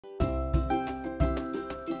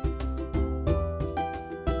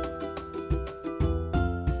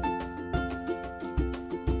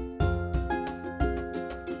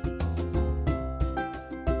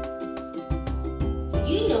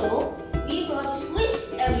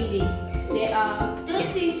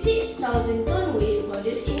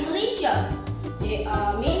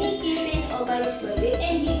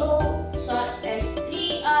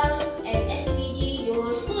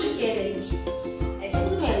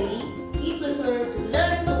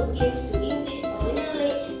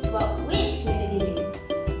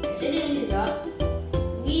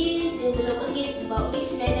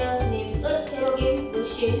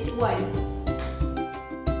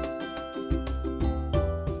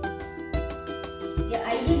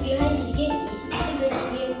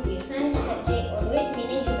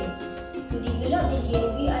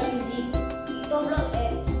game, we are using B050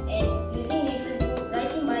 apps and using reference book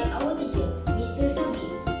writing by our teacher, Mr. Sabi.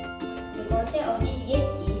 The concept of this game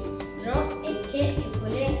is drop and catch to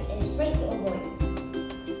collect and strike to avoid.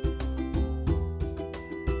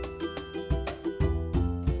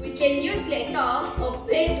 We can use laptop or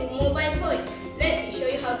play to mobile phone. Let me show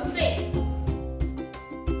you how to play.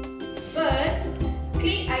 First,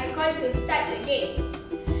 click icon to start the game.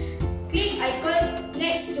 Click icon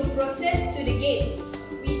next to process to the game.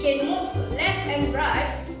 We can move left and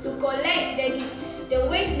right to collect the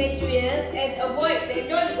waste material and avoid the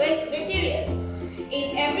non-waste material.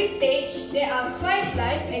 In every stage, there are 5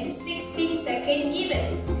 life and 16 seconds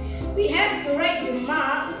given. We have to write the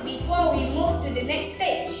mark before we move to the next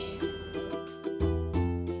stage.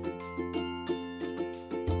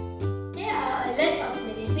 There are a lot of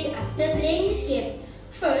benefits after playing this game.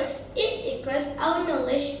 First, it increases our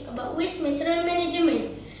knowledge about waste material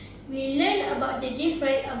management. We learn about the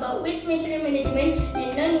difference about waste material management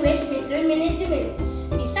and non-waste material management.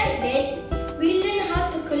 Besides that, we learn how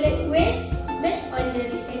to collect waste based on the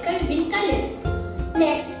recycle bin color.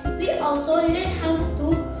 Next, we also learn how to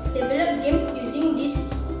develop game using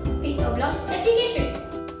this B050 application.